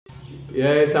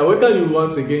Yes, I welcome you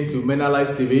once again to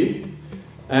Menalize TV,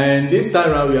 and this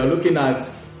time around we are looking at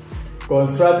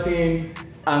constructing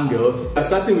angles. We are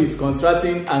starting with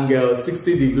constructing angle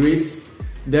 60 degrees,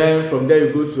 then from there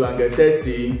you go to angle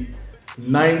 30,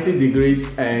 90 degrees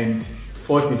and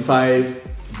 45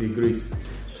 degrees.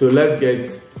 So let's get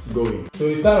going. So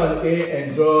we start on A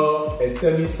and draw a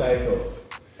semicircle.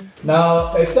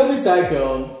 Now a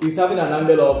semicircle is having an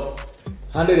angle of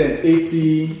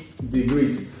 180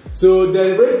 degrees. So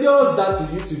the radius that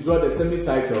you use to draw the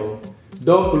semicircle,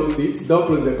 don't close it, don't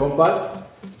close the compass.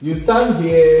 You stand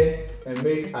here and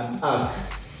make an arc,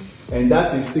 and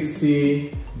that is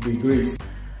 60 degrees.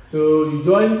 So you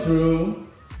join through,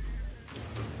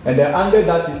 and the angle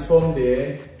that is formed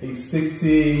there is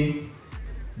 60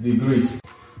 degrees.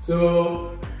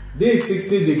 So this is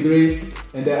 60 degrees,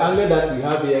 and the angle that you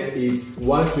have here is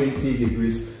 120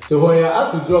 degrees. So when you are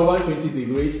asked to draw 120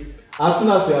 degrees, as soon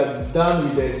as you are done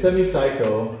with the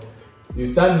semicircle, you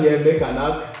stand here, make an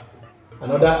arc,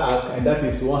 another arc, and that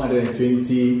is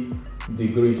 120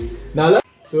 degrees. Now,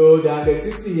 so the angle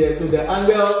 60 here, so the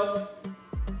angle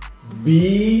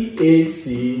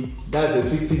BAC, that's the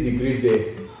 60 degrees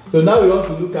there. So now we want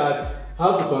to look at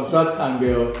how to construct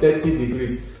angle 30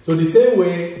 degrees. So the same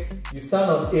way, you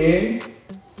stand on A,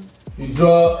 you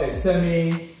draw a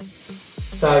semicircle,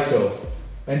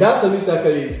 and that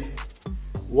semicircle is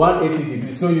 180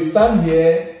 degrees. So you stand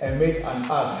here and make an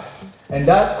arc, and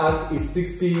that arc is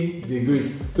 60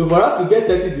 degrees. So for us to get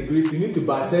 30 degrees, you need to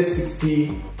bisect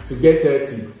 60 to get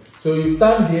 30. So you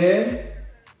stand here,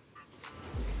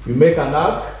 you make an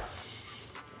arc,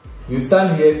 you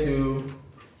stand here to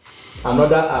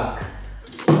another arc.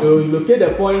 So you locate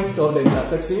the point of the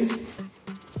intersections.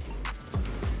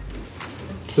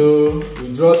 So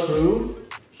you draw through.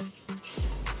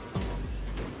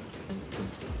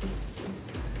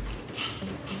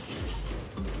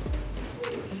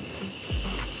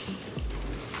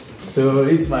 So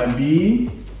it's my B,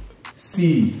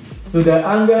 C. So the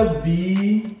angle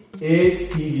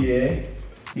BAC here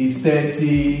is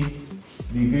 30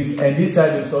 degrees, and this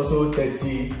side is also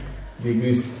 30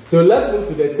 degrees. So let's move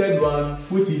to the third one,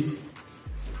 which is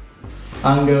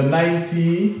angle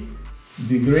 90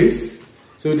 degrees.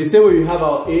 So the same way you have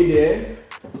our A there,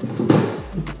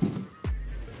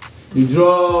 you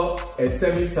draw a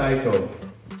semicircle.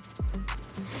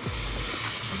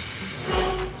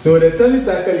 So the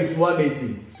semicircle is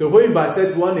 180. So when you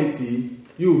bisect 180,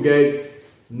 you get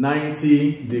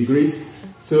 90 degrees.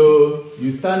 So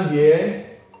you stand here,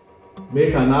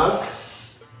 make an arc.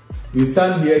 You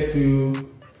stand here to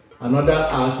another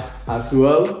arc as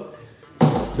well.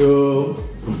 So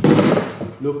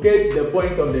locate the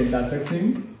point of the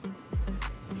intersection.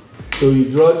 So you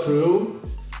draw through.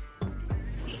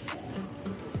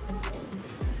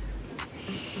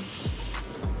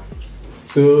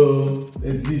 So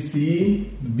there's this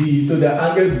C, B. So the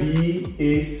angle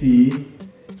BAC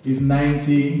is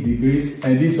 90 degrees,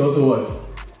 and this is also what?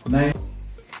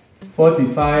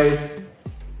 45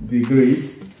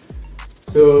 degrees.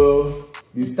 So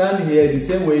you stand here the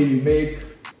same way you make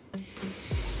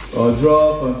or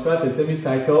draw, construct a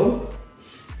semicircle.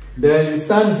 Then you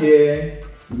stand here,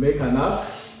 you make an arc.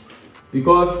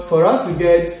 Because for us to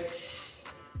get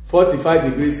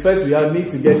 45 degrees, first we need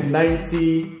to get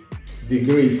 90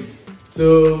 degrees.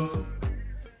 So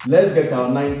let's get our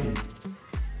 90.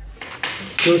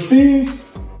 So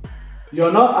since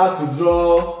you're not asked to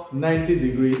draw 90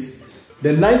 degrees,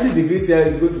 the 90 degrees here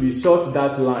is going to be short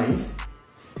dashed lines.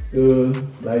 So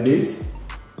like this.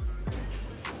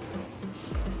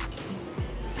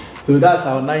 So that's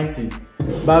our 90.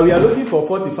 But we are looking for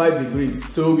 45 degrees.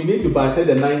 So we need to bisect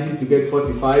the 90 to get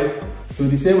 45. So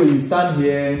the same way, you stand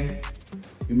here,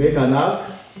 you make an arc.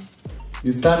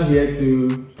 You stand here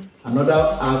to another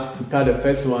arc to cut the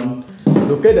first one.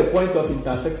 Locate the point of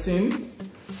intersection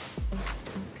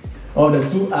of the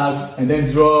two arcs, and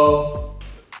then draw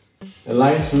a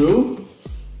line through.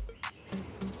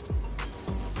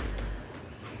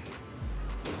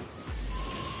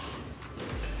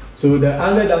 So the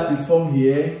angle that is formed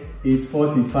here is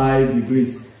 45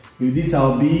 degrees. With this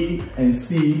our B and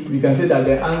C, we can say that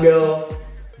the angle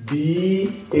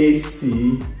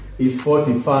BAC is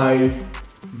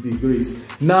 45 degrees.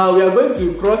 Now we are going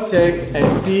to cross check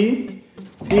and see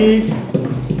if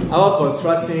our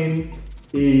construction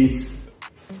is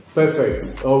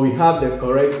perfect, or we have the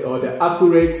correct or the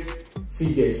accurate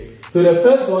figures. So the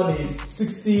first one is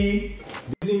 60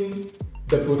 using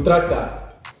the protractor.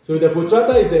 So the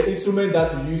protractor is the instrument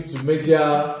that we use to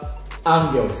measure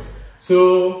angles.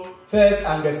 So first,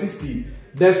 angle 60.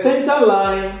 The center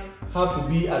line have to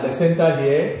be at the center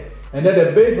here. And then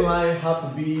the baseline have to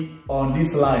be on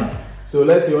this line. So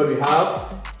let's see what we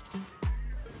have.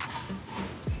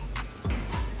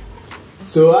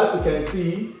 So as you can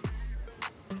see,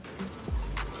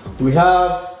 we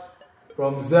have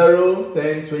from 0,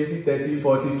 10, 20, 30,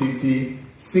 40, 50,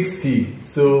 60.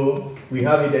 So we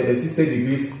have it there, the 60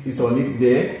 degrees is on it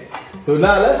there. So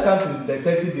now let's come to the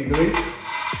 30 degrees.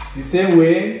 The same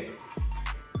way,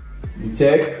 you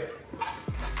check.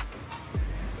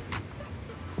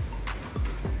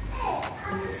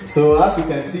 So as you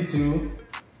can see too,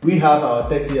 we have our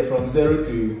 30 here from 0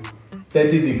 to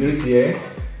 30 degrees here.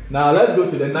 Now let's go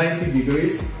to the 90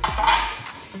 degrees.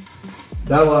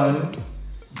 That one,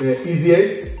 the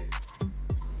easiest.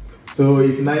 So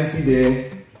it's 90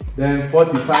 there. Then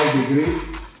 45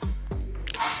 degrees.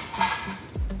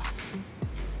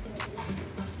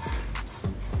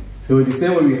 So the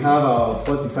same way we have our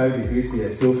 45 degrees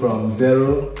here. So from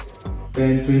 0,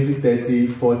 10, 20, 30,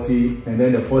 40, and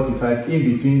then the 45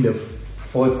 in between the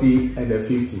 40 and the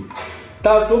 50.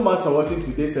 Thanks so much for watching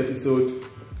today's episode.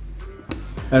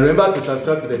 And remember to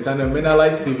subscribe to the channel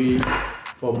Menalize TV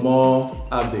for more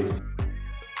updates.